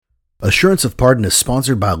Assurance of Pardon is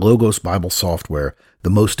sponsored by Logos Bible Software, the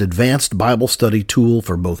most advanced Bible study tool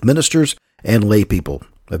for both ministers and lay people.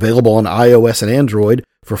 Available on iOS and Android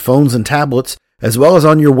for phones and tablets, as well as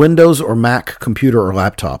on your Windows or Mac computer or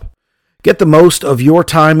laptop. Get the most of your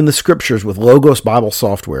time in the Scriptures with Logos Bible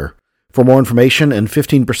Software. For more information and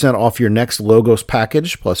 15% off your next Logos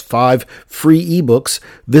package, plus 5 free ebooks,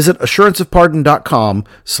 visit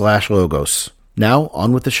assuranceofpardon.com/logos. Now,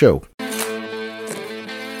 on with the show.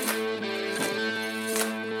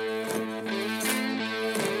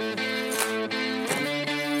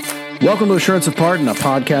 Welcome to Assurance of Pardon, a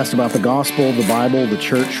podcast about the gospel, the Bible, the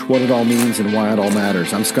church, what it all means, and why it all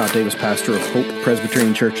matters. I'm Scott Davis, pastor of Hope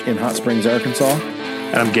Presbyterian Church in Hot Springs, Arkansas.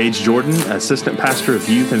 And I'm Gage Jordan, assistant pastor of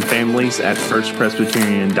youth and families at First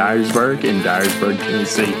Presbyterian in Dyersburg,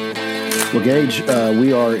 Tennessee. Well, Gage,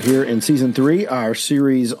 we are here in season 3, our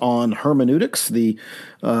series on hermeneutics, the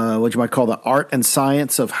what you might call the art and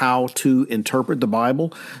science of how to interpret the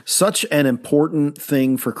Bible. Such an important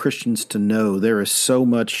thing for Christians to know. There is so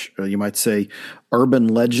much, you might say, urban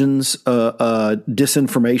legends,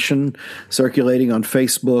 disinformation circulating on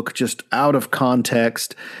Facebook, just out of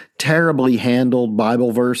context, terribly handled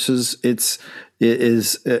Bible verses. It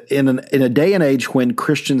is in a day and age when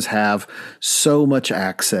Christians have so much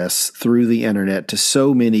access through the internet to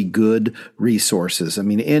so many good resources. I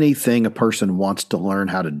mean, anything a person wants to learn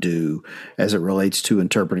how to do as it relates to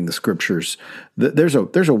interpreting the Scriptures, there's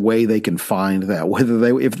a way they can find that.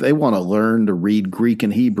 If they want to learn to read Greek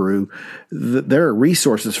and Hebrew, there are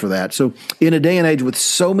resources for that. So in a day and age with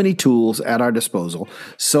so many tools at our disposal,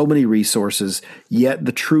 so many resources, yet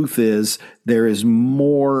the truth is there is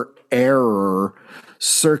more error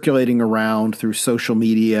circulating around through social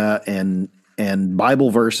media and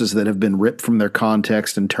Bible verses that have been ripped from their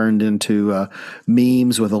context and turned into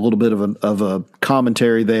memes with a little bit of a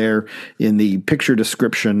commentary there in the picture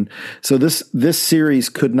description. So this series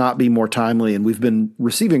could not be more timely, and we've been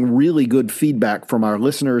receiving really good feedback from our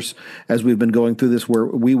listeners as we've been going through this, where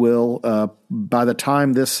we will, by the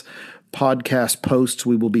time this podcast posts,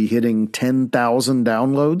 we will be hitting 10,000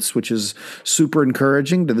 downloads, which is super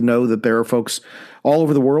encouraging to know that there are folks all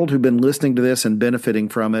over the world who've been listening to this and benefiting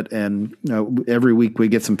from it. And every week we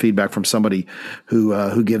get some feedback from somebody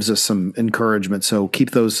who gives us some encouragement. So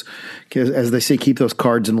keep those, as they say, keep those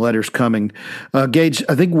cards and letters coming. Gage,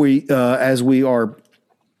 I think as we are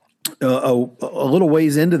a little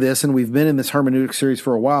ways into this, and we've been in this hermeneutic series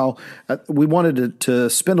for a while, we wanted to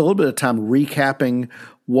spend a little bit of time recapping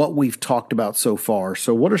what we've talked about so far.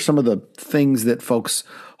 So what are some of the things that folks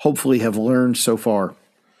hopefully have learned so far?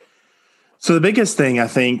 So the biggest thing, I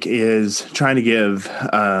think, is trying to give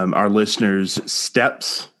our listeners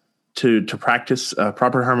steps to practice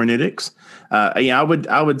proper hermeneutics.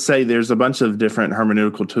 I would say there's a bunch of different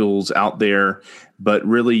hermeneutical tools out there, but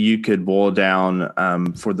really you could boil down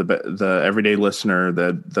for the everyday listener,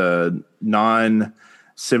 the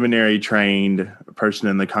non-seminary trained person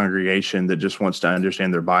in the congregation that just wants to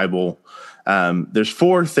understand their Bible. There's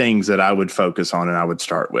 4 things that I would focus on and I would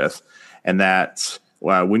start with, and that's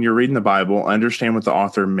when you're reading the Bible, understand what the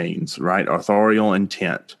author means, right? Authorial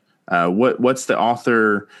intent. What's the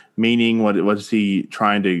author meaning? What is he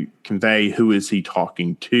trying to convey? Who is he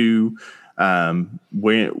talking to?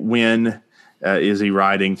 When is he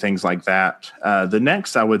writing? Things like that. The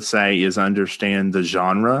next, I would say, is understand the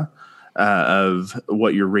genre of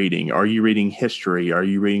what you're reading. Are you reading history? Are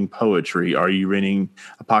you reading poetry? Are you reading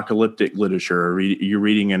apocalyptic literature? Are you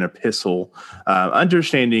reading an epistle?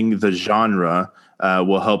 Understanding the genre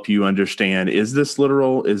will help you understand, is this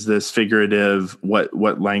literal? Is this figurative?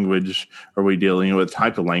 What language are we dealing with? What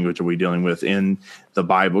type of language are we dealing with in the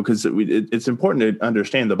Bible? Because it's important to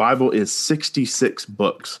understand the Bible is 66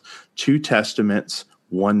 books, 2 testaments,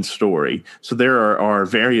 1 story. So there are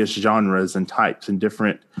various genres and types and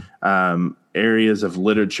different areas of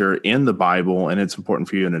literature in the Bible, and it's important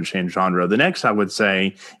for you to understand genre. The next, I would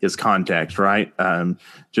say, is context, right?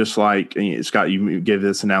 Just like, Scott, you gave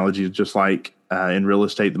this analogy, just like in real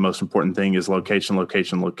estate, the most important thing is location.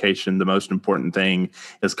 The most important thing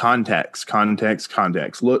is context.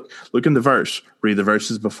 Look in the verse. Read the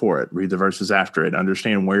verses before it. Read the verses after it.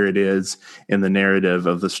 Understand where it is in the narrative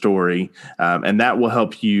of the story. And that will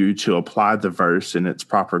help you to apply the verse in its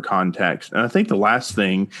proper context. And I think the last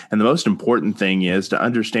thing and the most important thing is to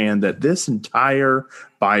understand that this entire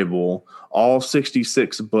Bible, all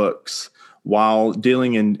 66 books, while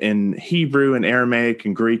dealing in Hebrew and Aramaic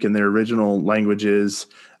and Greek in their original languages,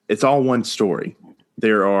 it's all one story.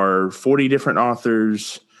 There are 40 different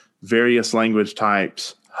authors, various language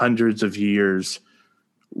types, hundreds of years,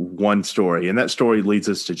 one story. And that story leads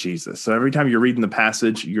us to Jesus. So every time you're reading the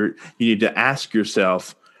passage, you need to ask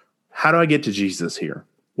yourself, how do I get to Jesus here?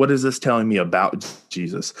 What is this telling me about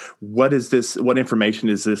Jesus? What information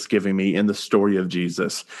is this giving me in the story of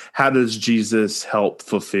Jesus? How does Jesus help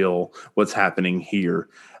fulfill what's happening here?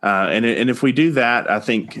 And if we do that, I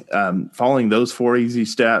think following those 4 easy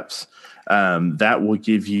steps, that will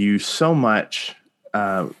give you so much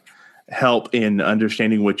help in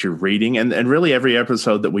understanding what you're reading. And really every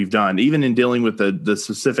episode that we've done, even in dealing with the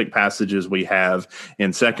specific passages we have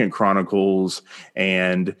in 2 Chronicles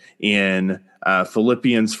and in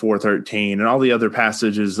Philippians 4:13 and all the other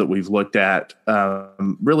passages that we've looked at,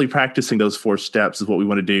 really practicing those 4 steps is what we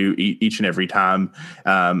want to do each and every time.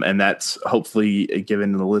 And that's hopefully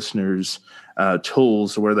giving the listeners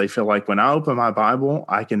tools where they feel like when I open my Bible,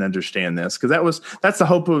 I can understand this. Because that's the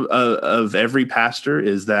hope of every pastor,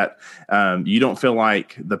 is that you don't feel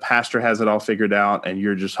like the pastor has it all figured out and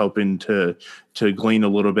you're just hoping to glean a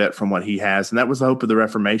little bit from what he has. And that was the hope of the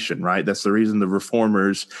Reformation, right? That's the reason the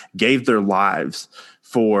reformers gave their lives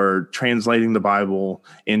for translating the Bible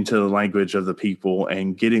into the language of the people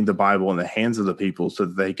and getting the Bible in the hands of the people so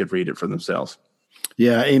that they could read it for themselves.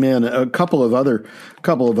 Yeah, amen. A couple of other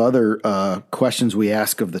questions we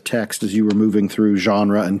ask of the text as you were moving through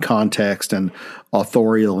genre and context and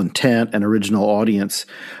authorial intent and original audience.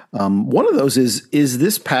 One of those is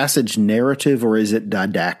this passage narrative or is it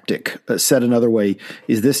didactic? Said another way,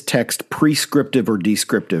 is this text prescriptive or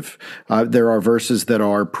descriptive? There are verses that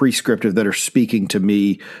are prescriptive that are speaking to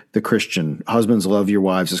me, the Christian. Husbands, love your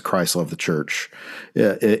wives as Christ loved the church.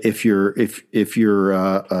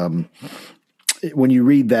 When you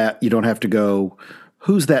read that, you don't have to go,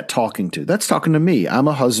 who's that talking to? That's talking to me. I'm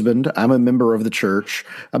a husband. I'm a member of the church.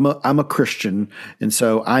 I'm a Christian. And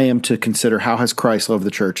so I am to consider how has Christ loved the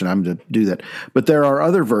church, and I'm to do that. But there are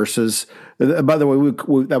other verses. By the way, we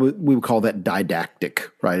would call that didactic,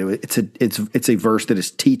 right? It's a verse that is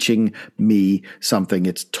teaching me something.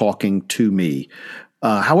 It's talking to me.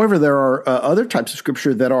 However, there are other types of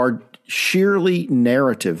scripture that are sheerly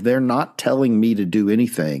narrative. They're not telling me to do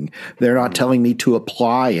anything. They're not telling me to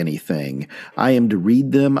apply anything. I am to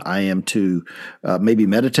read them. I am to maybe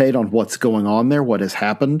meditate on what's going on there, what has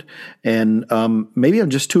happened, and maybe I'm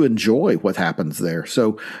just to enjoy what happens there.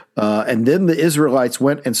 So, and then the Israelites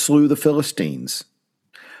went and slew the Philistines.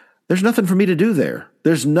 There's nothing for me to do there.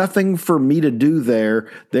 There's nothing for me to do there.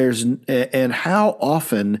 And how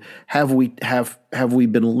often have we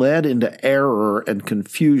been led into error and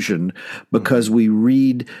confusion because we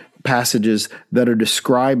read passages that are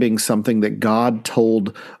describing something that God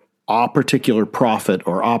told a particular prophet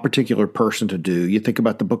or a particular person to do. You think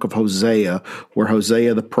about the book of Hosea, where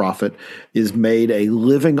Hosea the prophet is made a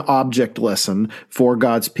living object lesson for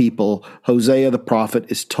God's people. Hosea the prophet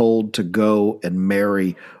is told to go and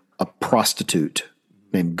marry a prostitute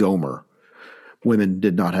named Gomer. Women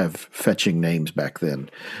did not have fetching names back then.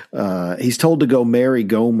 He's told to go marry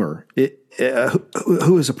Gomer,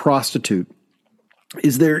 who is a prostitute.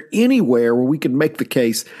 Is there anywhere where we can make the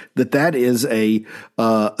case that is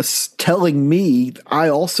telling me I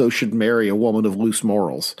also should marry a woman of loose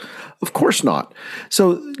morals? Of course not.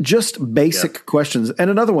 So just basic questions. And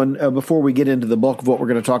another one before we get into the bulk of what we're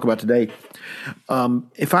going to talk about today.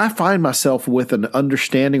 If I find myself with an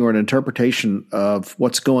understanding or an interpretation of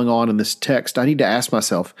what's going on in this text, I need to ask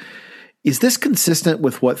myself, is this consistent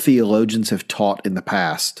with what theologians have taught in the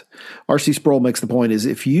past? R.C. Sproul makes the point is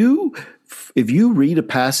if you read a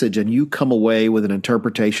passage and you come away with an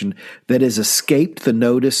interpretation that has escaped the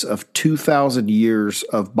notice of 2,000 years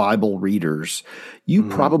of Bible readers, you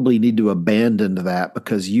probably need to abandon that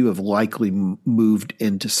because you have likely moved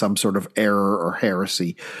into some sort of error or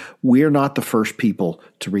heresy. We're not the first people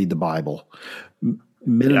to read the Bible.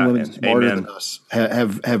 Men and women smarter than us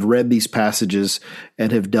have read these passages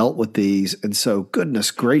and have dealt with these. And so, goodness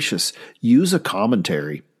gracious, use a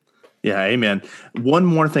commentary. Yeah, amen. One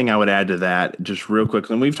more thing I would add to that, just real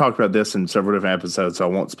quickly, and we've talked about this in several different episodes, so I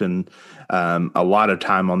won't spend a lot of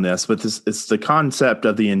time on this, but it's the concept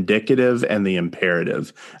of the indicative and the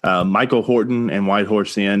imperative. Michael Horton and White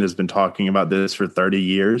Horse Inn has been talking about this for 30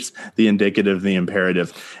 years, the indicative, the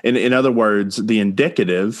imperative. In other words, the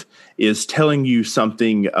indicative is telling you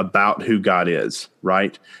something about who God is,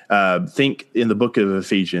 right? Think in the book of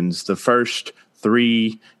Ephesians, the first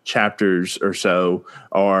 3 chapters or so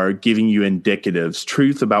are giving you indicatives,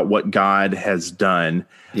 truth about what God has done.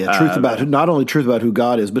 Yeah, truth about not only truth about who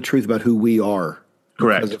God is, but truth about who we are.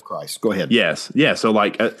 Correct. Because of Christ. Go ahead. Yes. Yeah. So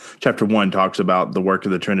like chapter 1 talks about the work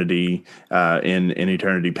of the Trinity in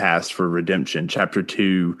eternity past for redemption. Chapter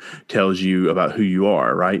 2 tells you about who you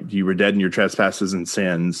are, right? You were dead in your trespasses and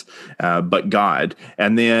sins, but God.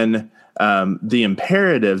 And then The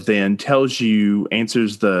imperative then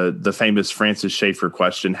answers the famous Francis Schaeffer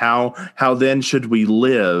question: how then should we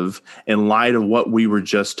live in light of what we were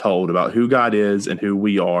just told about who God is and who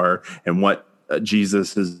we are and what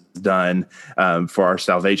Jesus has done for our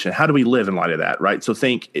salvation? How do we live in light of that, right? So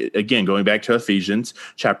think, again, going back to Ephesians,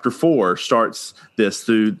 chapter 4 starts this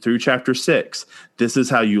through chapter 6. This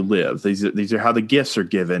is how you live. These are how the gifts are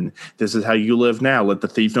given. This is how you live now. Let the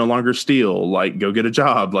thief no longer steal. Like, go get a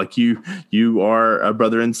job. Like you are a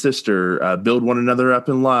brother and sister. Build one another up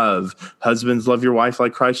in love. Husbands, love your wife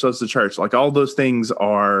like Christ loves the church. Like, all those things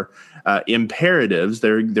are imperatives.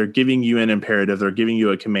 They're giving you an imperative. They're giving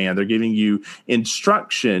you a command. They're giving you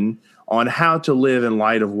instruction on how to live in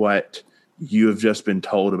light of what you have just been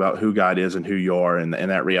told about who God is and who you are and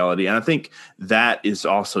that reality. And I think that is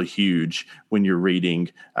also huge when you're reading.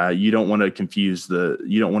 You don't want to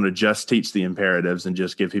you don't want to just teach the imperatives and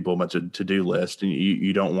just give people a bunch of to-do list. And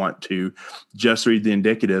you don't want to just read the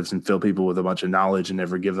indicatives and fill people with a bunch of knowledge and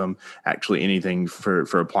never give them actually anything for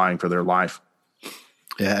applying for their life.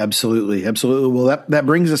 Yeah, absolutely. Absolutely. Well, that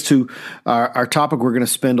brings us to our topic we're going to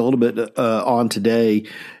spend a little bit on today.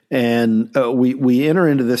 And we enter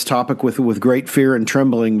into this topic with great fear and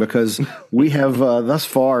trembling, because we have thus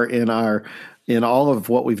far in all of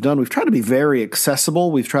what we've done, we've tried to be very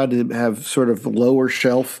accessible. We've tried to have sort of lower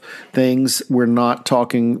shelf things. We're not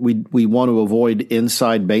talking, we want to avoid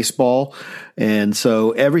inside baseball. And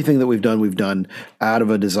so everything that we've done out of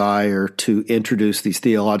a desire to introduce these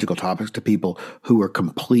theological topics to people who are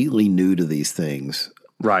completely new to these things.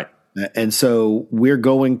 Right. And so we're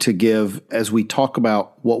going to give, as we talk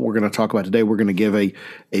about what we're going to talk about today, we're going to give a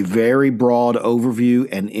very broad overview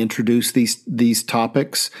and introduce these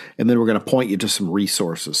topics, and then we're going to point you to some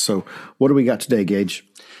resources. So what do we got today, Gage?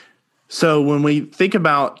 So when we think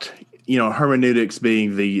about, hermeneutics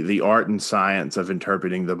being the art and science of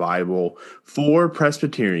interpreting the Bible, for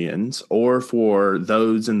Presbyterians or for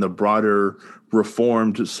those in the broader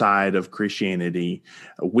Reformed side of Christianity,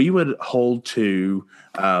 we would hold to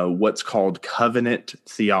what's called covenant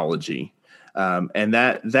theology. And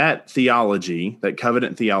that theology, that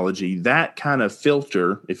covenant theology, that kind of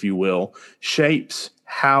filter, if you will, shapes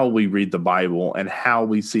how we read the Bible and how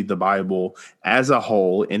we see the Bible as a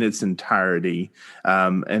whole in its entirety.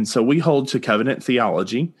 And so we hold to covenant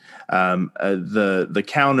theology. The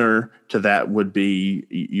counter to that would be,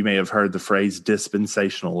 you may have heard the phrase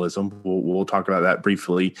dispensationalism. We'll talk about that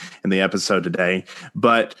briefly in the episode today.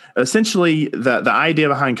 But essentially, the idea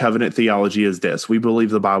behind covenant theology is this: we believe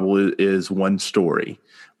the Bible is one story.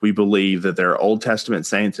 We believe that there are Old Testament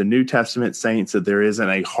saints and New Testament saints, that there isn't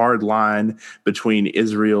a hard line between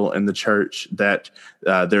Israel and the church, that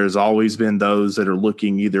there's always been those that are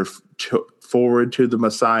looking either forward to the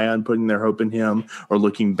Messiah and putting their hope in him, or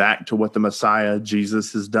looking back to what the Messiah,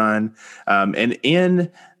 Jesus, has done. And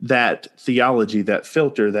in that theology, that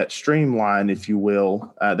filter, that streamline, if you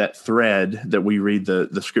will, that thread that we read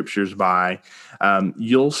the scriptures by,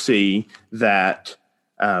 you'll see that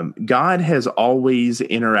God has always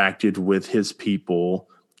interacted with his people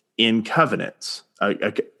in covenants.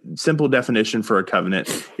 A simple definition for a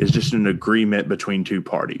covenant is just an agreement between two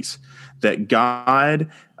parties. That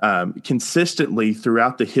God consistently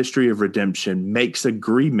throughout the history of redemption makes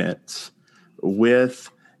agreements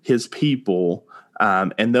with his people.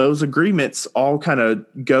 And those agreements all kind of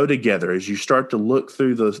go together. As you start to look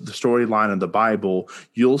through the storyline of the Bible,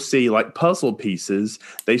 you'll see, like puzzle pieces,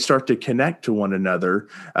 they start to connect to one another,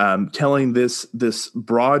 telling this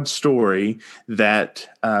broad story that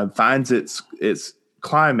finds its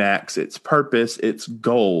climax, its purpose, its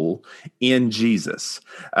goal in Jesus.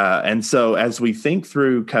 And so as we think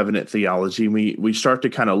through covenant theology, we start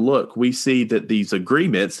to kind of look, we see that these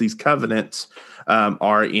agreements, these covenants,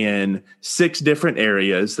 are in 6 different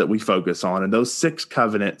areas that we focus on. And those 6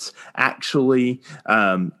 covenants actually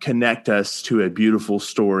connect us to a beautiful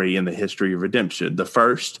story in the history of redemption. The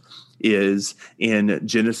first is in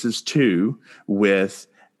Genesis 2 with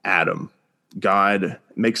Adam. God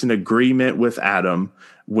makes an agreement with Adam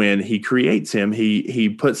when he creates him. He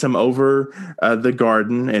puts him over the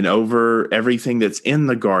garden and over everything that's in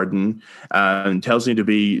the garden, and tells him to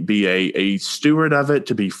be a steward of it,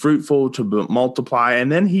 to be fruitful, to multiply.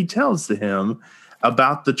 And then he tells him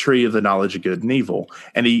about the tree of the knowledge of good and evil.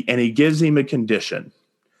 And he gives him a condition.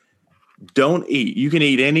 Don't eat. You can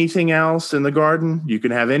eat anything else in the garden. You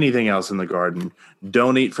can have anything else in the garden.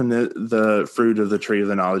 Don't eat from the fruit of the tree of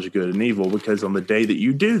the knowledge of good and evil, because on the day that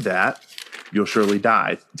you do that, you'll surely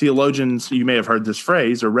die. Theologians, you may have heard this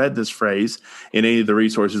phrase or read this phrase in any of the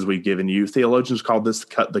resources we've given you. Theologians call this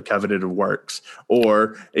the covenant of works,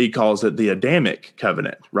 or he calls it the Adamic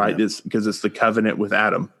covenant, right? Yeah. It's because it's the covenant with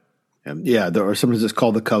Adam. And or sometimes it's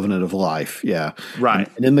called the covenant of life. Yeah. Right.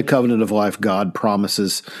 And in the covenant of life, God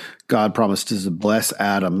promises to bless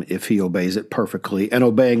Adam if he obeys it perfectly. And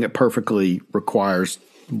obeying it perfectly requires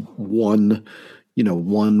one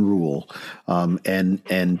rule,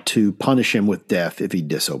 and to punish him with death if he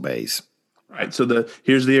disobeys. Right. So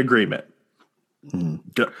here's the agreement.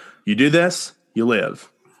 You do this, you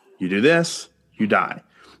live. You do this, you die.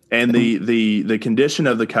 And the condition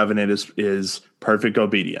of the covenant is perfect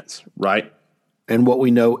obedience, right? And what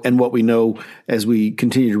we know as we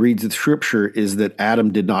continue to read the scripture is that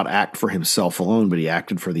Adam did not act for himself alone, but he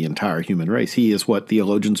acted for the entire human race. He is what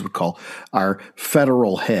theologians would call our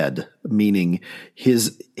federal head, meaning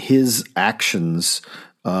his actions,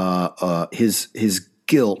 his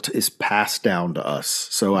guilt is passed down to us.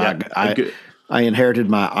 So I inherited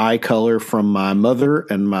my eye color from my mother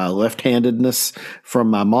and my left-handedness from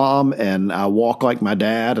my mom, and I walk like my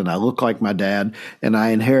dad and I look like my dad, and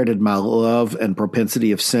I inherited my love and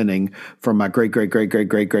propensity of sinning from my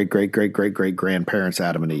great-great-great-great-great-great-great-great-great-grandparents,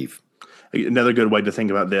 Adam and Eve. Another good way to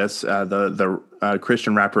think about this, the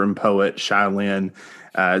Christian rapper and poet Shai Linne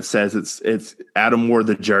says it's Adam wore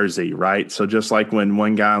the jersey, right? So just like when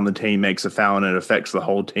one guy on the team makes a foul and it affects the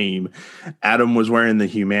whole team, Adam was wearing the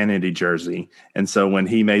humanity jersey. And so when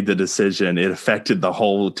he made the decision, it affected the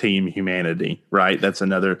whole team humanity, right? That's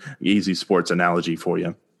another easy sports analogy for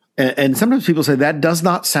you. And sometimes people say that does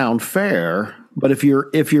not sound fair, but if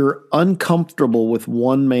you're uncomfortable with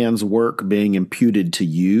one man's work being imputed to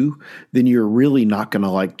you, then you're really not going to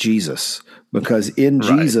like Jesus, because in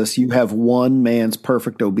Jesus you have one man's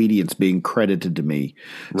perfect obedience being credited to me.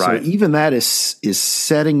 Right. So even that is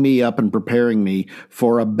setting me up and preparing me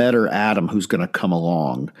for a better Adam who's going to come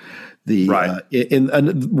along.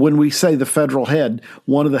 And when we say the federal head,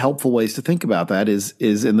 one of the helpful ways to think about that is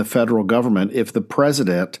in the federal government. If the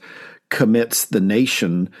president commits the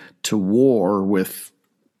nation to war with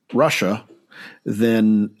Russia,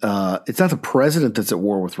 then it's not the president that's at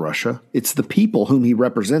war with Russia. It's the people whom he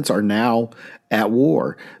represents are now at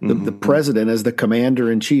war. The president, as the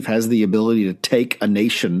commander in chief, has the ability to take a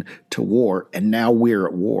nation to war, and now we're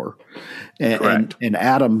at war. And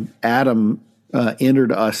Adam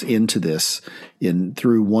entered us into this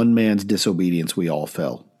through one man's disobedience. We all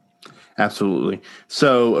fell. Absolutely.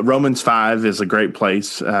 So Romans 5 is a great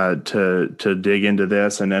place to dig into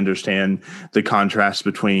this and understand the contrast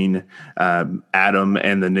between Adam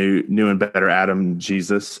and the new and better Adam,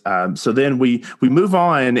 Jesus. So then we move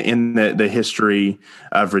on in the history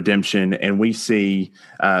of redemption, and we see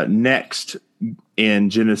next in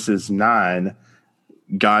Genesis 9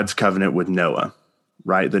 God's covenant with Noah.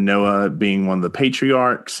 Right, the Noah being one of the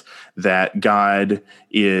patriarchs, that God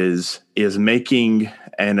is making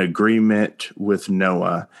an agreement with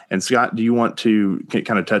Noah. And Scott, do you want to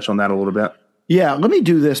kind of touch on that a little bit? Yeah, let me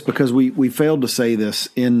do this because we failed to say this.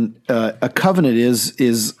 In a covenant is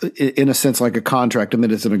in a sense like a contract, in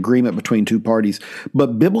that it's an agreement between two parties.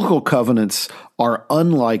 But biblical covenants are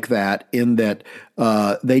unlike that in that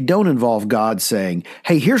they don't involve God saying,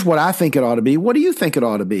 "Hey, here's what I think it ought to be. What do you think it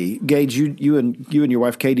ought to be?" Gage, you and your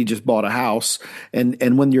wife Katie just bought a house,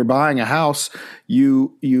 and when you're buying a house,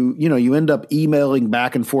 you end up emailing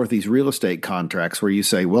back and forth these real estate contracts where you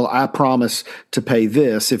say, "Well, I promise to pay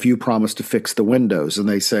this if you promise to fix the windows," and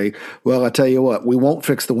they say, "Well, I tell you what, we won't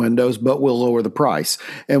fix the windows, but we'll lower the price,"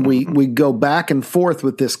 and we go back and forth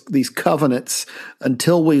with these covenants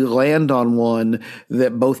until we land on one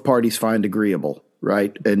that both parties find agreeable.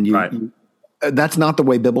 Right. And that's not the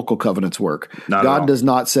way biblical covenants work. God does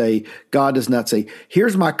not say,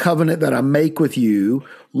 here's my covenant that I make with you.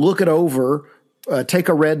 Look it over, take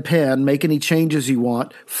a red pen, make any changes you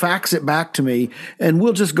want, fax it back to me, and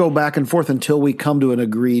we'll just go back and forth until we come to an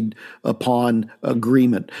agreed upon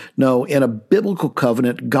agreement. No, in a biblical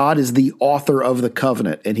covenant, God is the author of the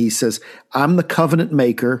covenant, and he says, I'm the covenant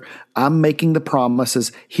maker. I'm making the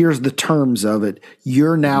promises. Here's the terms of it.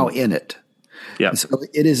 You're now in it. Yeah. So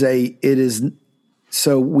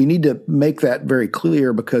so we need to make that very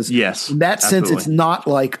clear, because in that sense, it's not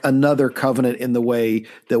like another covenant in the way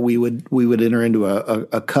that we would enter into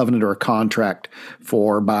a covenant or a contract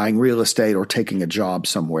for buying real estate or taking a job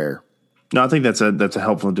somewhere. No, I think that's a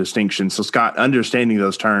helpful distinction. So Scott, understanding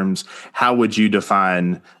those terms, how would you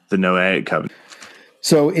define the Noahic covenant?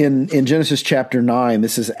 So in Genesis chapter 9,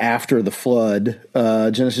 this is after the flood,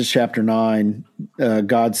 Genesis chapter 9,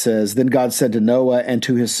 God says, Then God said to Noah and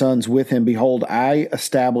to his sons with him, Behold, I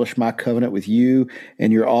establish my covenant with you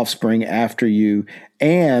and your offspring after you,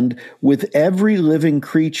 and with every living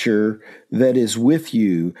creature that is with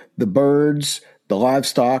you, the birds, the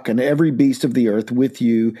livestock, and every beast of the earth with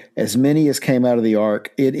you, as many as came out of the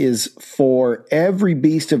ark. It is for every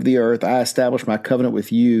beast of the earth I establish my covenant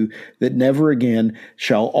with you, that never again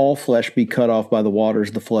shall all flesh be cut off by the waters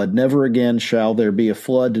of the flood. Never again shall there be a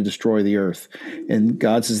flood to destroy the earth. And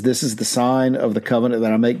God says, this is the sign of the covenant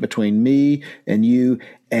that I make between me and you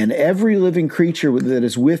and every living creature that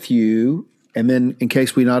is with you. And then, in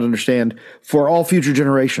case we not understand, for all future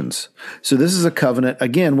generations. So this is a covenant,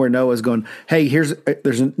 again, where Noah's going, hey, there's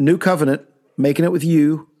a new covenant, making it with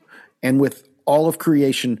you and with all of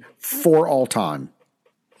creation for all time.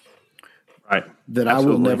 Right. That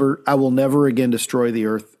Absolutely. I will never again destroy the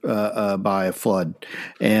earth by a flood,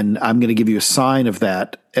 and I'm going to give you a sign of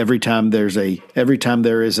that every time there is every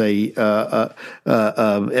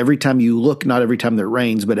time you look, not every time that it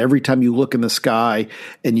rains, but every time you look in the sky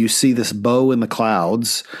and you see this bow in the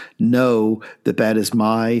clouds, know that is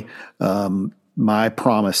my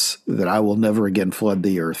promise that I will never again flood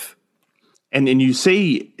the earth. And you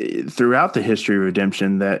see throughout the history of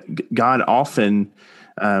redemption that God often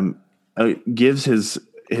gives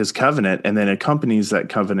his covenant and then accompanies that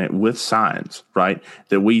covenant with signs, right?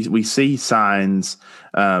 That we see signs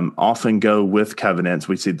often go with covenants.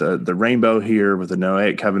 We see the rainbow here with the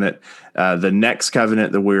Noahic covenant. The next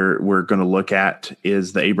covenant that we're going to look at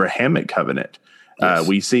is the Abrahamic covenant. Yes.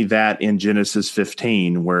 We see that in Genesis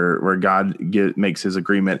 15, where God makes his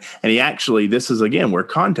agreement. And he actually, this is again where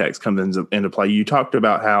context comes into play. You talked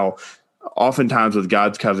about how oftentimes with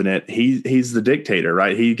God's covenant, he's the dictator,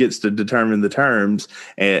 right? He gets to determine the terms,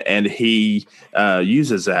 and he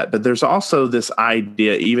uses that. But there's also this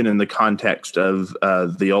idea, even in the context of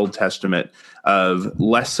the Old Testament, of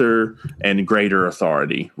lesser and greater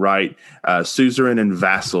authority, right? Suzerain and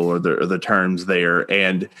vassal are the terms there.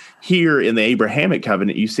 And here in the Abrahamic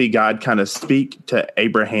covenant, you see God kind of speak to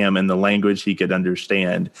Abraham in the language he could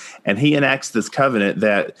understand. And he enacts this covenant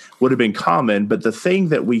that would have been common. But the thing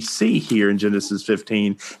that we see here in Genesis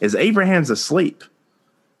 15 is Abraham's asleep.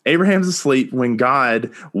 Abraham's asleep when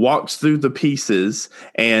God walks through the pieces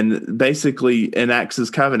and basically enacts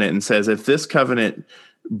his covenant and says, if this covenant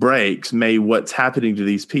breaks, may what's happening to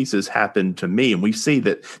these pieces happen to me. And we see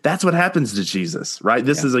that that's what happens to Jesus, right?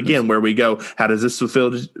 This is again where we go, how does this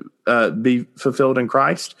be fulfilled in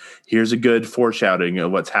Christ? Here's a good foreshadowing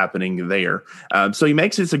of what's happening there. So he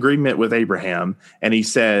makes this agreement with Abraham, and he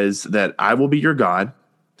says that I will be your God,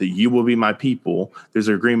 that you will be my people. There's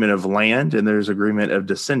an agreement of land and there's agreement of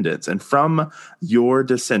descendants. And from your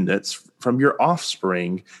descendants, from your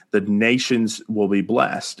offspring, the nations will be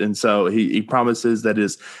blessed. And so he promises that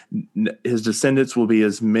his descendants will be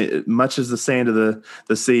as much as the sand of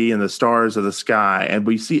the sea and the stars of the sky. And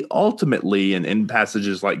we see ultimately in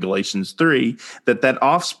passages like Galatians 3 that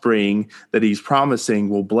offspring that he's promising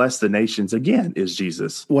will bless the nations again is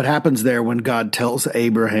Jesus. What happens there when God tells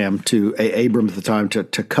Abram at the time to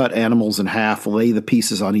cut animals in half, lay the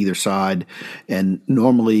pieces on either side, and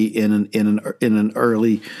normally in an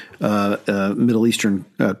early Middle Eastern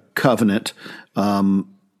covenant,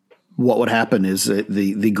 what would happen is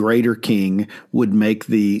the greater king would make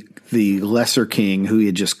the lesser king who he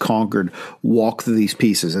had just conquered walk through these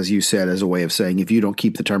pieces, as you said, as a way of saying, if you don't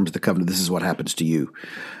keep the terms of the covenant, this is what happens to you.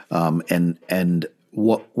 And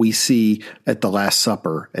what we see at the Last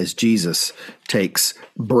Supper as Jesus takes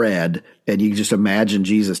bread, and you just imagine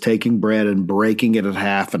Jesus taking bread and breaking it in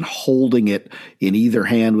half and holding it in either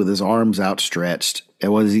hand with his arms outstretched.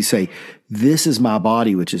 And what does he say? This is my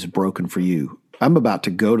body, which is broken for you. I'm about to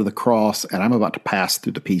go to the cross, and I'm about to pass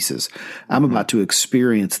through the pieces. I'm about to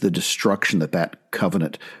experience the destruction that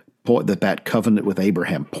covenant with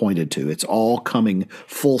Abraham pointed to. It's all coming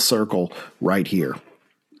full circle right here.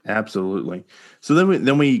 Absolutely. So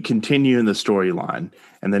then we continue in the storyline,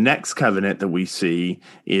 and the next covenant that we see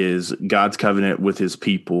is God's covenant with his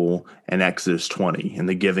people in Exodus 20 and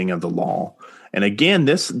the giving of the law. And again,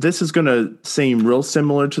 this is going to seem real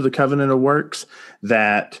similar to the covenant of works,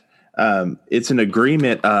 that it's an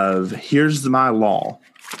agreement of, here's my law,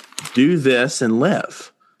 do this and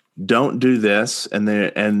live. Don't do this and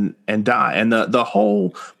die. And the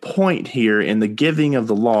whole point here in the giving of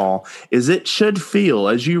the law is it should feel,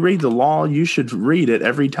 as you read the law, you should read it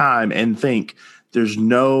every time and think, there's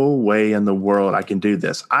no way in the world I can do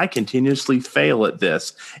this. I continuously fail at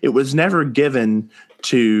this. It was never given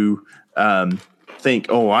to think,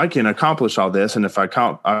 oh, I can accomplish all this, and if I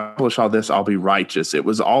accomplish all this, I'll be righteous. It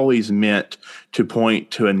was always meant to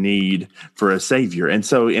point to a need for a savior. And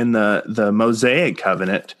so in the Mosaic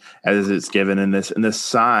covenant, as it's given in this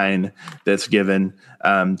sign that's given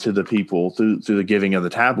to the people through the giving of the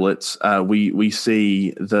tablets, we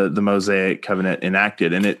see the Mosaic covenant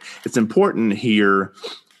enacted. And it's important here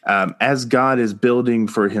as God is building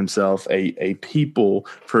for himself a people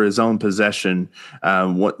for his own possession.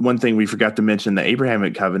 One thing we forgot to mention, the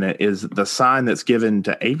Abrahamic covenant, is the sign that's given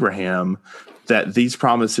to Abraham that these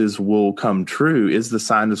promises will come true is the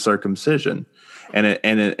sign of circumcision.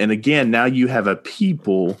 And again, now you have a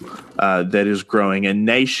people that is growing, a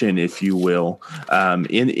nation, if you will,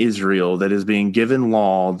 in Israel that is being given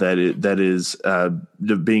law, that is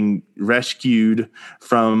being rescued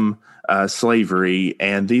from slavery,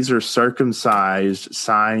 and these are circumcised,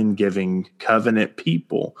 sign-giving, covenant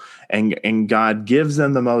people, and God gives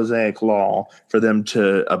them the Mosaic law for them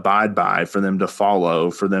to abide by, for them to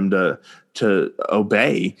follow, for them to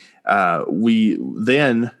obey. We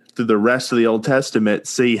then, through the rest of the Old Testament,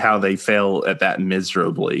 see how they fail at that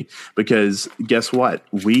miserably. Because guess what?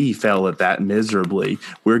 We fail at that miserably.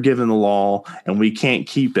 We're given the law and we can't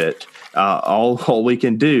keep it. All we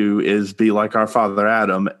can do is be like our father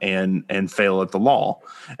Adam and fail at the law.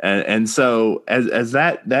 And so as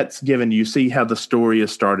that's given, you see how the story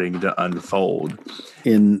is starting to unfold.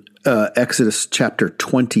 In Exodus chapter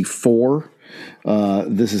 24,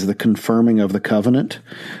 this is the confirming of the covenant.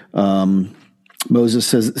 Moses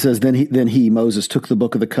says then Moses took the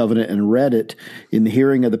book of the covenant and read it in the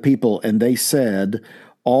hearing of the people, and they said,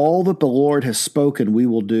 "All that the Lord has spoken we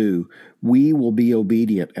will do. We will be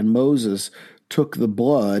obedient." And Moses took the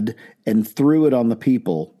blood and threw it on the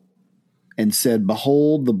people and said,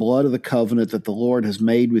 "Behold, the blood of the covenant that the Lord has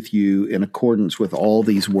made with you in accordance with all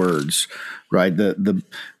these words." Right? We're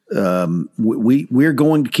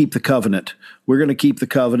going to keep the covenant. We're going to keep the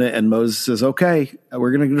covenant. And Moses says, "Okay,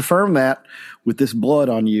 we're going to confirm that with this blood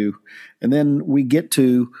on you." And then we get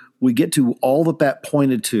to all that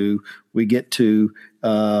pointed to. We get to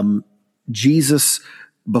Jesus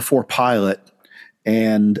before Pilate,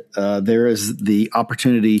 and there is the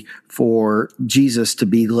opportunity for Jesus to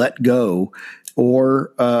be let go,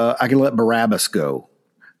 or I can let Barabbas go,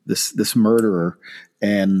 this murderer.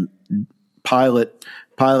 And Pilate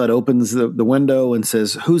opens the window and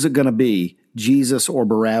says, "Who's it going to be, Jesus or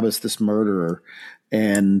Barabbas, this murderer?"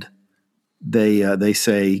 And they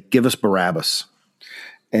say, "Give us Barabbas."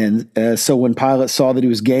 And so when Pilate saw that he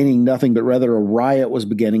was gaining nothing, but rather a riot was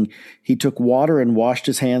beginning, he took water and washed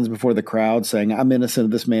his hands before the crowd, saying, "I'm innocent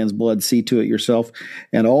of this man's blood. See to it yourself."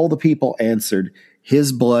 And all the people answered,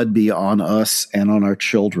 "His blood be on us and on our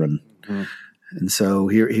children." Mm-hmm. And so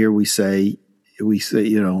here we say,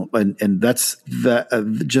 and that's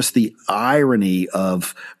just the irony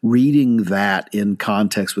of reading that in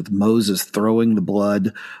context with Moses throwing the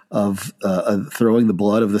blood of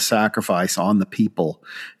the sacrifice on the people,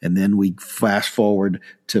 and then we fast forward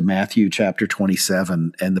to Matthew chapter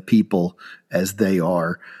 27, and the people as they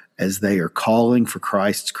are calling for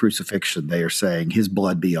Christ's crucifixion, they are saying, "His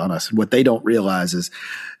blood be on us." And what they don't realize is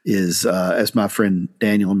as my friend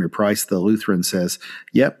Daniel Amir Price, the Lutheran, says,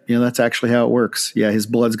 "Yep, that's actually how it works. Yeah, his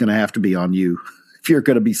blood's going to have to be on you if you're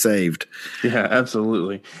going to be saved." Yeah,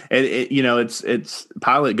 absolutely. And it's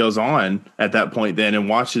Pilate goes on at that point then and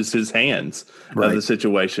washes his hands of the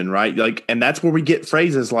situation, right? Like, and that's where we get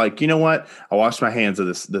phrases like, "You know what? I washed my hands of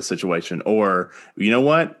this situation," or, "You know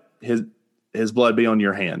what? His blood be on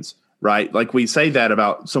your hands." Right? Like, we say that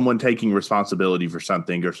about someone taking responsibility for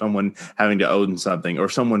something, or someone having to own something, or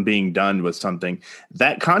someone being done with something.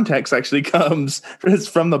 That context actually comes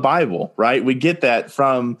from the Bible, right? We get that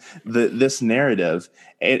from this narrative,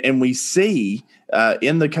 and we see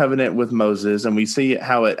in the covenant with Moses, and we see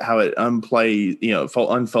how it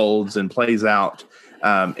unfolds and plays out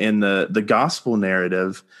in the gospel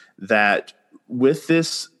narrative, that with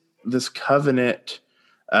this covenant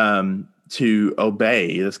to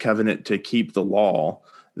obey, this covenant to keep the law,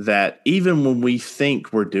 that even when we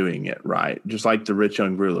think we're doing it right, just like the rich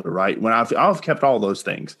young ruler, right? When I've kept all those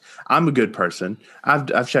things, I'm a good person,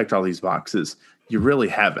 I've checked all these boxes. You really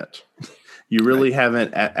haven't. You really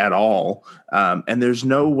haven't at all. And there's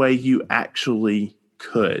no way you actually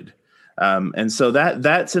could. And so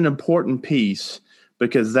that's an important piece,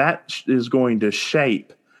 because that is going to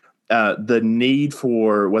shape the need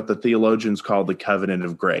for what the theologians call the covenant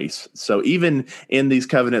of grace. So even in these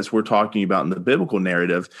covenants we're talking about in the biblical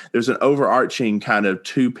narrative, there's an overarching kind of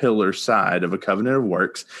two-pillar side of a covenant of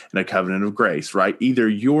works and a covenant of grace, right? Either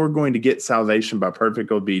you're going to get salvation by perfect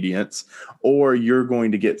obedience, or you're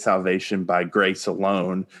going to get salvation by grace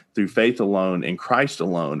alone, through faith alone, in Christ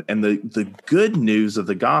alone. And the good news of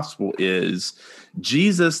the gospel is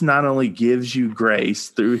Jesus not only gives you grace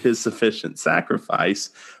through his sufficient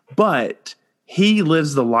sacrifice, but He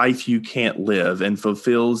lives the life you can't live and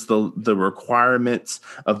fulfills the requirements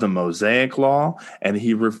of the Mosaic law, and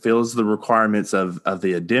he fulfills the requirements of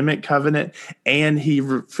the Adamic covenant, and he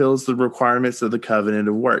fulfills the requirements of the covenant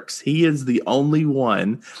of works. He is the only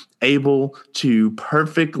one able to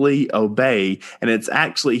perfectly obey, and it's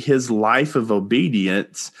actually his life of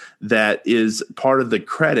obedience that is part of the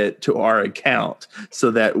credit to our account,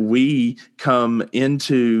 so that we come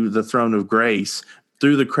into the throne of grace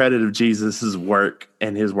through the credit of Jesus' work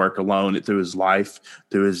and his work alone, through his life,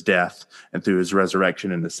 through his death, and through his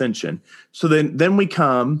resurrection and ascension. So then we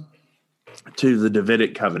come to the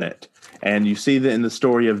Davidic covenant. And you see that in the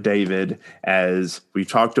story of David, as we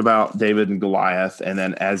talked about David and Goliath, and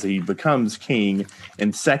then as he becomes king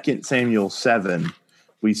in 2 Samuel 7,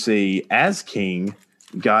 we see as king,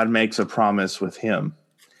 God makes a promise with him.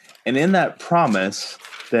 And in that promise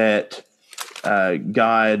that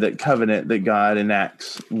that covenant that God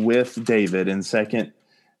enacts with David in 2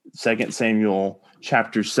 Samuel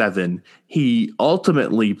chapter 7, he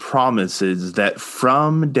ultimately promises that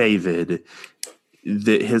from David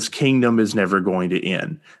that his kingdom is never going to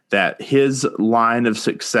end, that his line of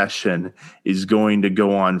succession is going to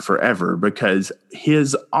go on forever, because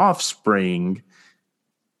his offspring,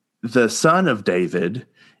 the son of David,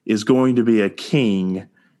 is going to be a king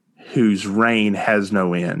whose reign has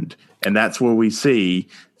no end. And that's where we see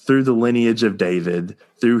through the lineage of David,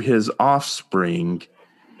 through his offspring,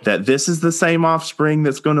 that this is the same offspring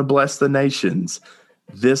that's going to bless the nations.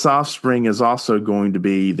 This offspring is also going to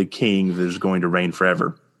be the king that is going to reign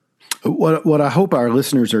forever. What I hope our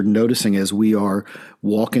listeners are noticing as we are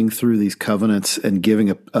walking through these covenants and giving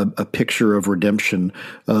a picture of redemption,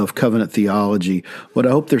 of covenant theology, what I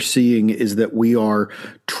hope they're seeing is that we are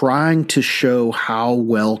trying to show how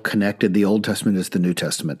well connected the Old Testament is to the New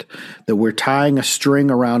Testament, that we're tying a string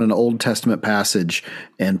around an Old Testament passage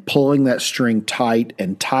and pulling that string tight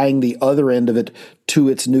and tying the other end of it to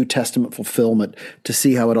its New Testament fulfillment to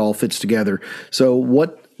see how it all fits together. So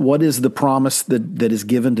what is the promise that is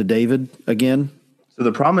given to David again? So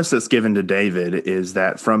the promise that's given to David is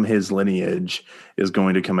that from his lineage is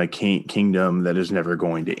going to come a kingdom that is never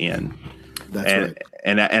going to end. That's right.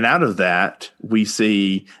 And out of that, we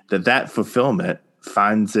see that fulfillment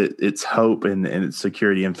finds its hope and its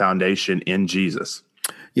security and foundation in Jesus.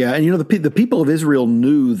 Yeah, and the people of Israel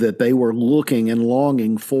knew that they were looking and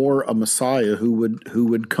longing for a Messiah who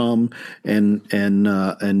would come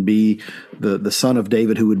and be the son of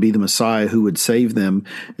David, who would be the Messiah who would save them.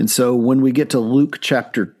 And so when we get to Luke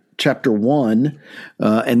chapter 1,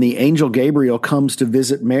 and the angel Gabriel comes to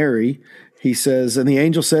visit Mary, he says, "And the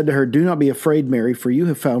angel said to her, 'Do not be afraid, Mary, for you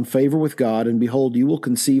have found favor with God, and behold, you will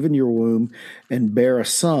conceive in your womb and bear a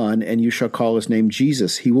son, and you shall call his name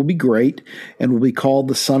Jesus. He will be great and will be called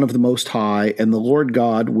the Son of the Most High, and the Lord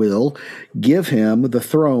God will give him the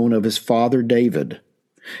throne of his father David.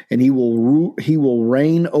 And he will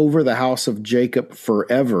reign over the house of Jacob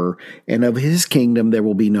forever, and of his kingdom there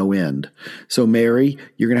will be no end.'" So Mary,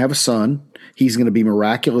 you're going to have a son. He's going to be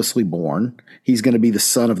miraculously born. He's going to be the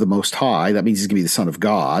Son of the Most High. That means he's going to be the Son of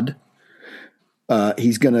God.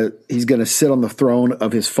 He's going to sit on the throne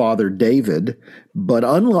of his father David. But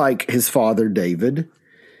unlike his father David,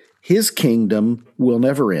 his kingdom will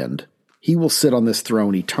never end. He will sit on this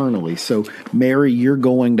throne eternally. So, Mary, you're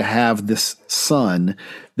going to have this son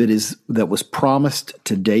that was promised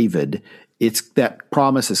to David. That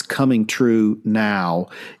promise is coming true now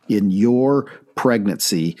in your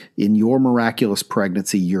pregnancy, in your miraculous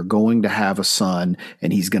pregnancy. You're going to have a son,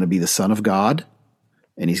 and he's going to be the Son of God,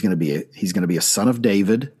 and he's going to be a son of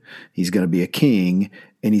David. He's going to be a king,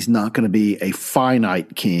 and he's not going to be a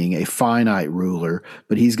finite king, a finite ruler,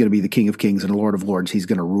 but he's going to be the King of Kings and the Lord of Lords. He's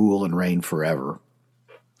going to rule and reign forever.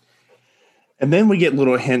 And then we get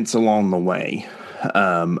little hints along the way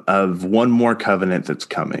of one more covenant that's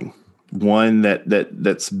coming. One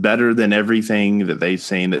that's better than everything that they've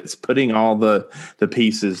seen, that's putting all the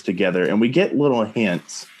pieces together. And we get little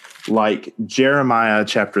hints like Jeremiah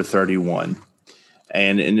chapter 31.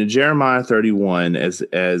 And in Jeremiah 31,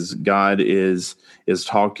 as God is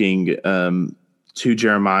talking to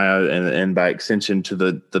Jeremiah and by extension to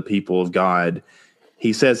the people of God,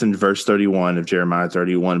 he says in verse 31 of Jeremiah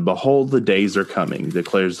 31, "Behold, the days are coming,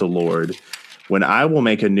 declares the Lord, when I will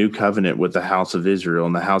make a new covenant with the house of Israel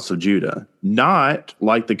and the house of Judah, not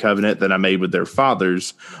like the covenant that I made with their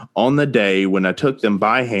fathers on the day when I took them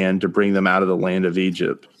by hand to bring them out of the land of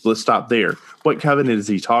Egypt." Let's stop there. What covenant is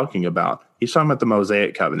he talking about? He's talking about the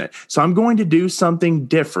Mosaic covenant. So I'm going to do something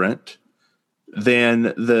different than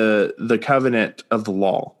the covenant of the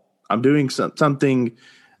law. I'm doing something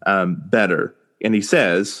better. And he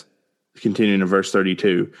says, Continuing in verse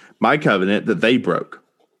 32, my covenant that they broke,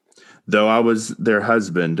 though I was their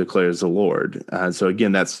husband, declares the Lord. So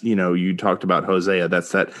again, that's, you talked about Hosea.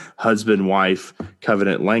 That's that husband-wife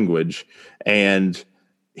covenant language. And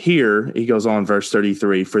here he goes on, verse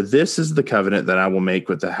 33, for this is the covenant that I will make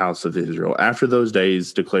with the house of Israel. After those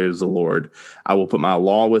days, declares the Lord, I will put my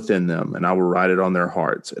law within them, and I will write it on their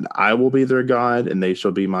hearts. And I will be their God, and they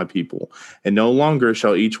shall be my people. And no longer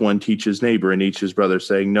shall each one teach his neighbor and each his brother,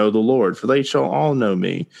 saying, know the Lord, for they shall all know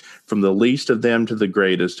me, from the least of them to the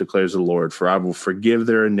greatest, declares the Lord. For I will forgive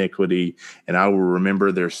their iniquity, and I will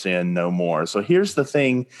remember their sin no more. So here's the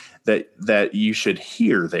thing that you should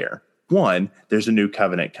hear there. One, there's a new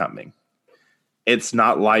covenant coming. It's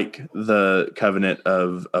not like the covenant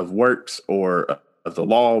of works or of the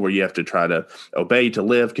law where you have to try to obey to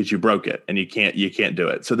live because you broke it and you can't do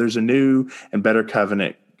it. So there's a new and better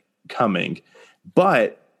covenant coming.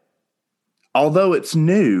 But although it's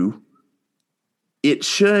new,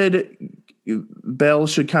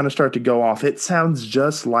 bells should kind of start to go off. It sounds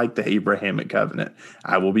just like the Abrahamic covenant.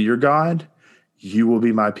 I will be your God. You will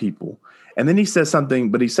be my people. And then he says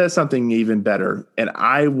something even better. And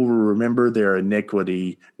I will remember their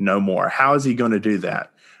iniquity no more. How is he going to do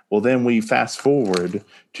that? Well, then we fast forward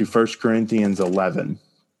to 1 Corinthians 11.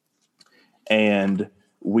 And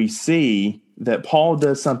we see that Paul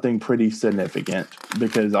does something pretty significant,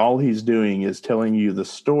 because all he's doing is telling you the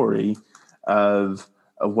story of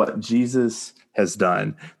what Jesus has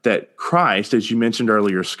done. That Christ, as you mentioned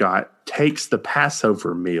earlier, Scott, takes the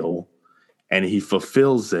Passover meal and he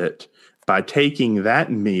fulfills it by taking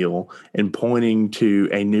that meal and pointing to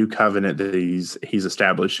a new covenant that he's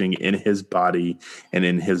establishing in his body and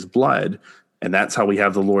in his blood. And that's how we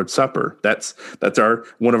have the Lord's Supper. That's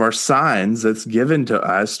one of our signs that's given to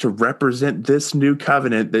us to represent this new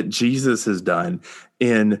covenant that Jesus has done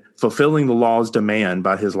in fulfilling the law's demand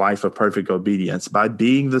by his life of perfect obedience, by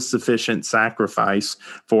being the sufficient sacrifice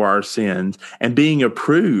for our sins, and being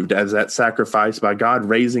approved as that sacrifice by God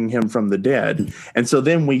raising him from the dead. And so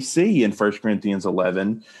then we see in 1 Corinthians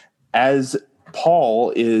 11, as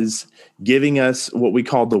Paul is giving us what we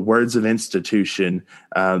call the words of institution,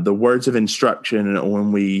 the words of instruction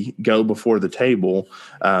when we go before the table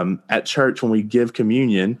at church, when we give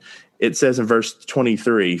communion. It says in verse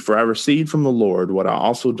 23, for I received from the Lord what I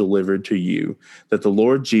also delivered to you, that the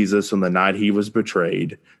Lord Jesus, on the night he was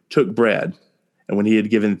betrayed, took bread. And when he had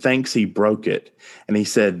given thanks, he broke it. And he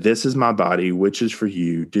said, this is my body, which is for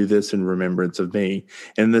you. Do this in remembrance of me.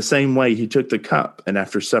 And in the same way, he took the cup, and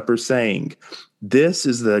after supper saying, this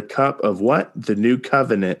is the cup of what? The new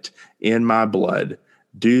covenant in my blood.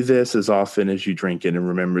 Do this as often as you drink it in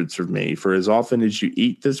remembrance of me. For as often as you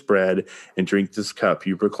eat this bread and drink this cup,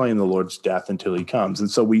 you proclaim the Lord's death until he comes.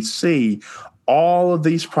 And so we see all of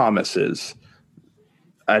these promises,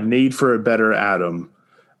 a need for a better Adam,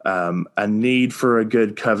 a need for a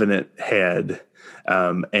good covenant head,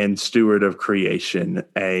 and steward of creation,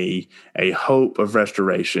 a hope of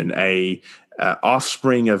restoration, a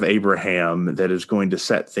offspring of Abraham that is going to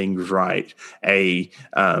set things right, a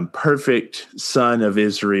perfect son of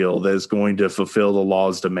Israel that is going to fulfill the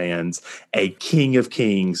law's demands, a King of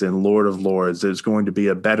kings and Lord of lords that is going to be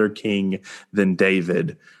a better king than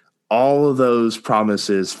David. All of those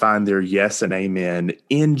promises find their yes and amen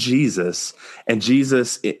in Jesus, and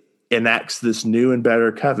Jesus enacts this new and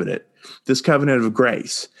better covenant, this covenant of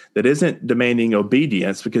grace that isn't demanding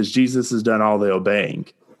obedience because Jesus has done all the obeying,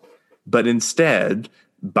 but instead,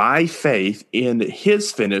 by faith in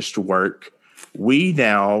his finished work, we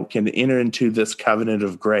now can enter into this covenant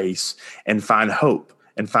of grace and find hope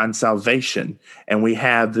and find salvation. And we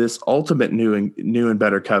have this ultimate new and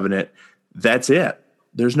better covenant. That's it.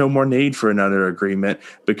 There's no more need for another agreement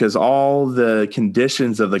because all the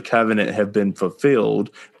conditions of the covenant have been fulfilled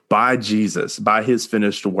by Jesus, by his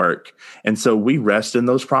finished work. And so we rest in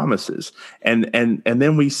those promises. And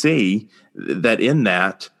then we see that in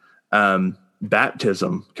that,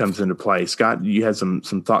 baptism comes into play. Scott, you had some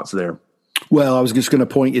thoughts there. Well, I was just going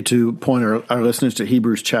to point our listeners to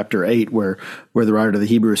Hebrews chapter 8, where the writer of the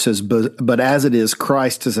Hebrews says, but as it is,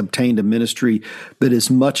 Christ has obtained a ministry that is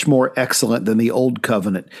much more excellent than the old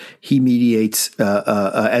covenant. He mediates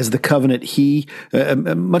as the covenant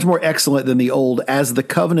much more excellent than the old, as the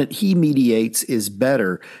covenant he mediates is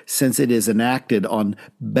better, since it is enacted on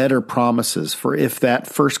better promises. For if that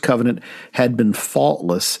first covenant had been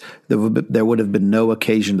faultless, there would have been no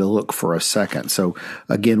occasion to look for a second. So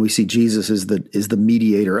again, we see Jesus is the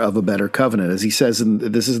mediator of a better covenant, as he says,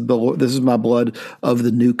 this is my blood of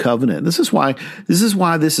the new covenant. This is why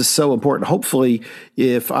this is so important. Hopefully,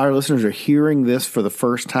 if our listeners are hearing this for the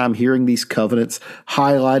first time, hearing these covenants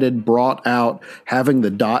highlighted, brought out, having the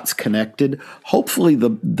dots connected, hopefully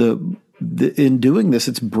in doing this,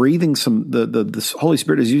 it's breathing the Holy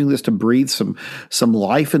Spirit is using this to breathe some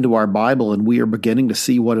life into our Bible, and we are beginning to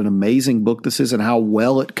see what an amazing book this is and how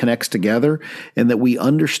well it connects together, and that we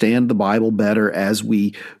understand the Bible better as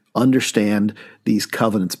we understand these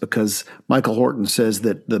covenants. Because Michael Horton says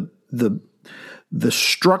that the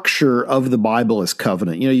structure of the Bible is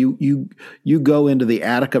covenant. You go into the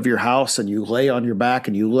attic of your house and you lay on your back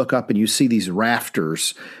and you look up and you see these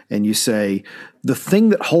rafters and you say, the thing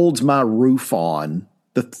that holds my roof on,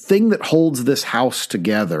 the thing that holds this house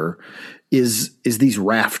together is these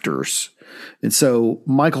rafters. And so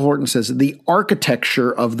Michael Horton says the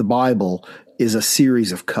architecture of the Bible is a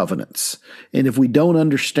series of covenants. And if we don't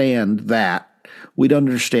understand that, we don't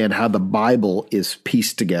understand how the Bible is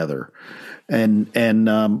pieced together.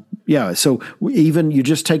 So even you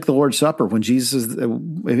just take the Lord's Supper when Jesus,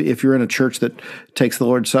 if you're in a church that takes the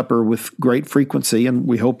Lord's Supper with great frequency, and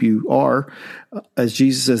we hope you are, as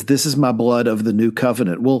Jesus says, this is my blood of the new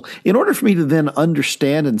covenant. Well, in order for me to then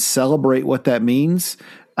understand and celebrate what that means,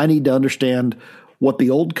 I need to understand what the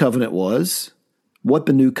old covenant was, what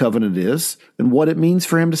the new covenant is, and what it means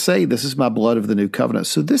for him to say, this is my blood of the new covenant.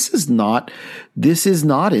 So this is not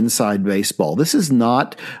inside baseball. This is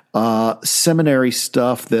not seminary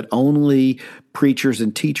stuff that only preachers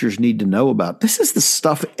and teachers need to know about. This is the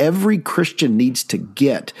stuff every Christian needs to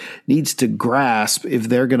grasp if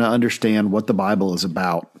they're going to understand what the Bible is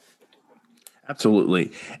about.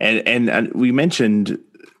 Absolutely. And we mentioned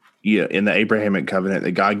in the Abrahamic covenant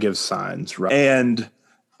that God gives signs, right? And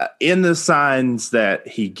in the signs that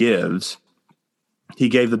he gives, he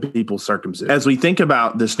gave the people circumcision. As we think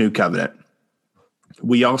about this new covenant,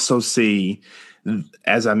 we also see,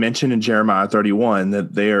 as I mentioned in Jeremiah 31,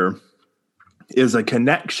 that there is a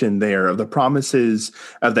connection there of the promises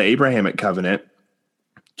of the Abrahamic covenant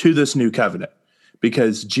to this new covenant,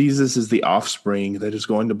 because Jesus is the offspring that is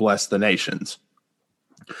going to bless the nations.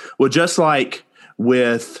 Well, just like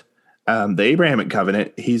with the Abrahamic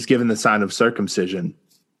covenant, he's given the sign of circumcision.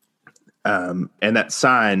 And that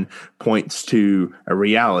sign points to a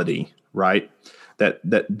reality, right?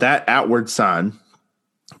 That outward sign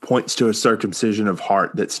points to a circumcision of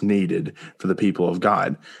heart that's needed for the people of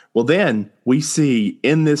God. Well, then we see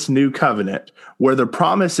in this new covenant where the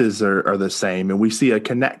promises are the same, and we see a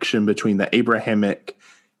connection between the Abrahamic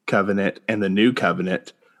covenant and the new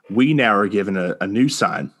covenant. We now are given a new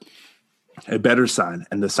sign, a better sign,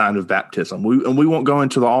 and the sign of baptism. We won't go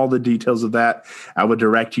into all the details of that. I would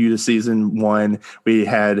direct you to season 1. We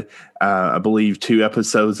had, I believe, 2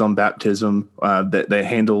 episodes on baptism that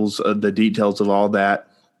handles the details of all that.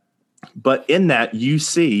 But in that, you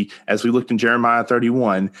see, as we looked in Jeremiah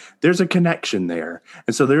 31, there's a connection there.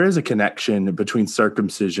 And so there is a connection between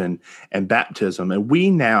circumcision and baptism. And we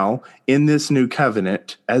now, in this new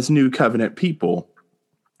covenant, as new covenant people,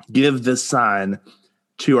 give this sign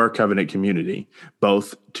to our covenant community,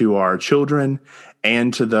 both to our children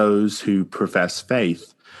and to those who profess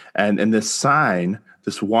faith. And this sign,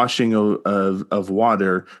 this washing of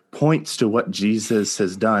water, points to what Jesus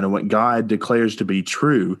has done and what God declares to be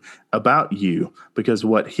true about you because of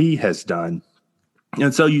what he has done.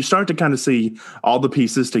 And so you start to kind of see all the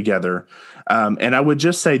pieces together. And I would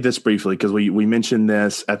just say this briefly, because we mentioned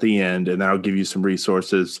this at the end, and I'll give you some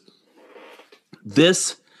resources.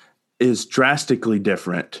 This is drastically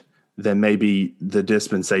different than maybe the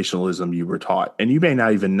dispensationalism you were taught. And you may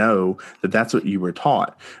not even know that that's what you were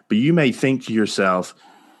taught, but you may think to yourself,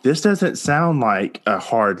 this doesn't sound like a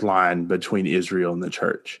hard line between Israel and the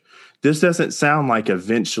church. This doesn't sound like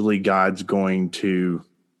eventually God's going to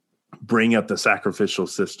bring up the sacrificial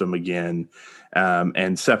system again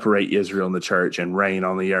and separate Israel and the church and reign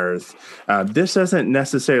on the earth. This doesn't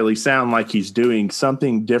necessarily sound like he's doing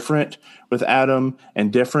something different with Adam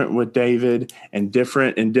and different with David and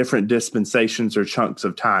different in different dispensations or chunks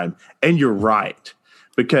of time. And you're right,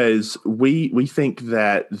 because we think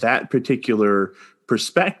that particular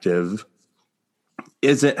perspective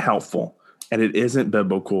isn't helpful. And it isn't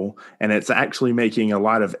biblical, and it's actually making a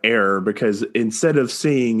lot of error, because instead of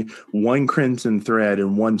seeing one crimson thread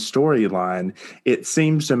and one storyline, it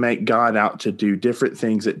seems to make God out to do different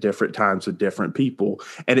things at different times with different people.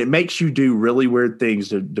 And it makes you do really weird things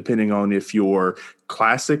depending on if you're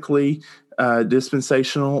classically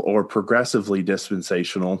dispensational or progressively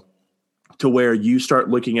dispensational, to where you start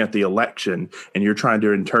looking at the election and you're trying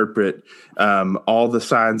to interpret all the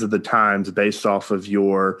signs of the times based off of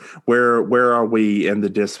your where are we in the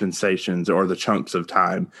dispensations or the chunks of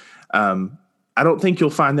time. I don't think you'll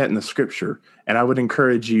find that in the scripture. And I would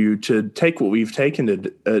encourage you to take what we've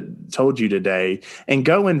told you today and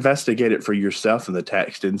go investigate it for yourself in the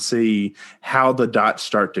text and see how the dots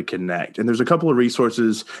start to connect. And there's a couple of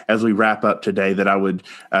resources as we wrap up today that I would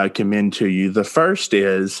commend to you. The first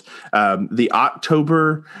is the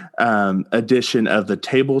October edition of the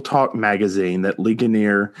Table Talk magazine that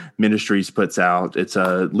Ligonier Ministries puts out. It's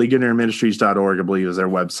ligonierministries.org, I believe, is their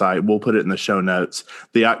website. We'll put it in the show notes.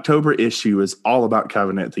 The October issue is all about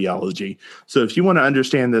covenant theology. So if you want to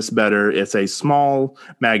understand this better, it's a small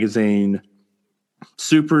magazine,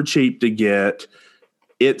 super cheap to get.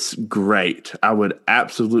 It's great. I would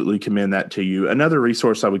absolutely commend that to you. Another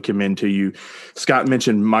resource I would commend to you, Scott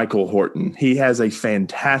mentioned Michael Horton. He has a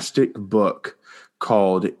fantastic book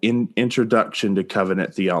called Introduction to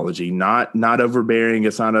Covenant Theology. Not overbearing.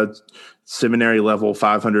 It's not a seminary level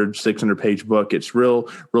 500, 600 page book. It's real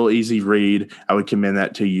easy read. I would commend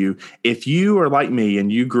that to you. If you are like me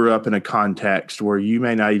and you grew up in a context where you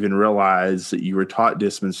may not even realize that you were taught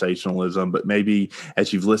dispensationalism, but maybe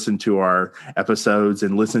as you've listened to our episodes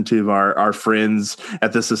and listened to our friends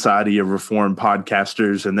at the Society of Reformed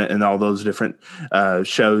Podcasters and all those different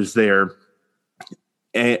shows there,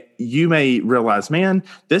 and you may realize, man,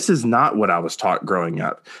 this is not what I was taught growing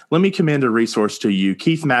up. Let me commend a resource to you.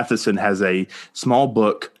 Keith Matheson has a small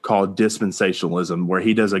book called Dispensationalism, where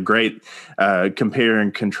he does a great compare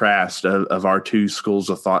and contrast of our two schools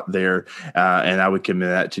of thought there. And I would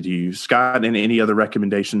commend that to you. Scott, and any other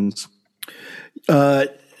recommendations?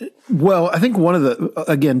 Well, I think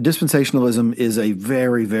again, dispensationalism is a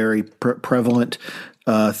very, very prevalent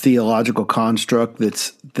theological construct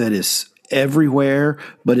that is everywhere,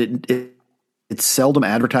 but it seldom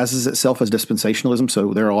advertises itself as dispensationalism.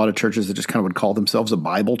 So there are a lot of churches that just kind of would call themselves a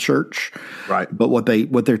Bible church, right? But what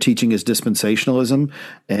they're teaching is dispensationalism,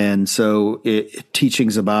 and so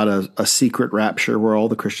teachings about a secret rapture where all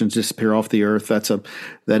the Christians disappear off the earth.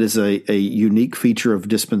 That is a unique feature of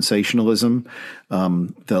dispensationalism.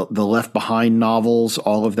 The Left Behind novels,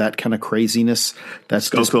 all of that kind of craziness. That's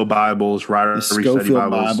Scofield Bibles,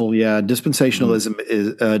 Scofield Bible. Yeah,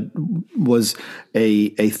 dispensationalism was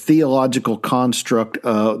a theological construct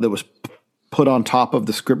that was put on top of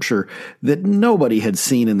the scripture that nobody had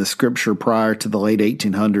seen in the scripture prior to the late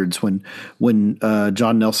 1800s when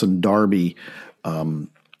John Nelson Darby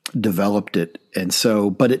developed it. And so,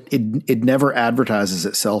 but it never advertises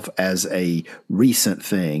itself as a recent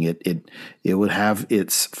thing. It would have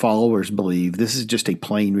its followers believe this is just a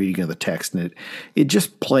plain reading of the text, and it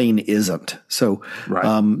just plain isn't. So,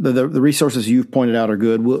 the resources you've pointed out are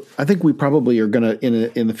good. I think we probably are going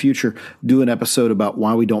to in the future do an episode about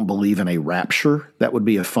why we don't believe in a rapture. That would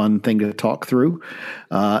be a fun thing to talk through,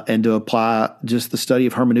 and to apply just the study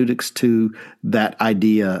of hermeneutics to that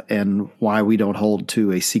idea and why we don't hold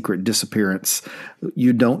to a secret disappearance.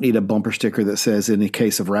 You don't need a bumper sticker that says, in the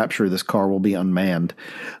case of rapture, this car will be unmanned.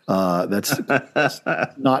 That's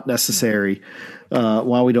not necessary.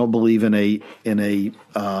 Why we don't believe in a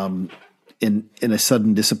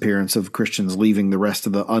sudden disappearance of Christians leaving the rest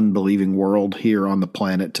of the unbelieving world here on the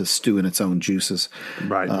planet to stew in its own juices.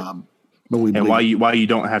 Right. But why you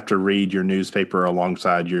don't have to read your newspaper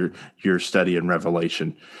alongside your study in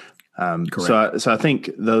Revelation. So I think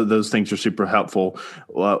those things are super helpful.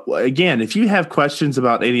 Again, if you have questions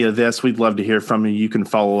about any of this, we'd love to hear from you. You can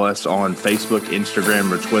follow us on Facebook,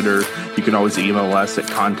 Instagram, or Twitter. You can always email us at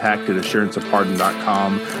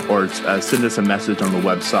contact@assuranceofpardon.com or send us a message on the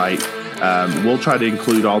website. We'll try to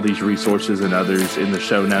include all these resources and others in the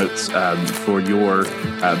show notes for your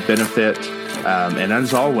benefit. And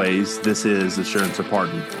as always, this is Assurance of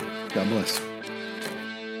Pardon. God bless.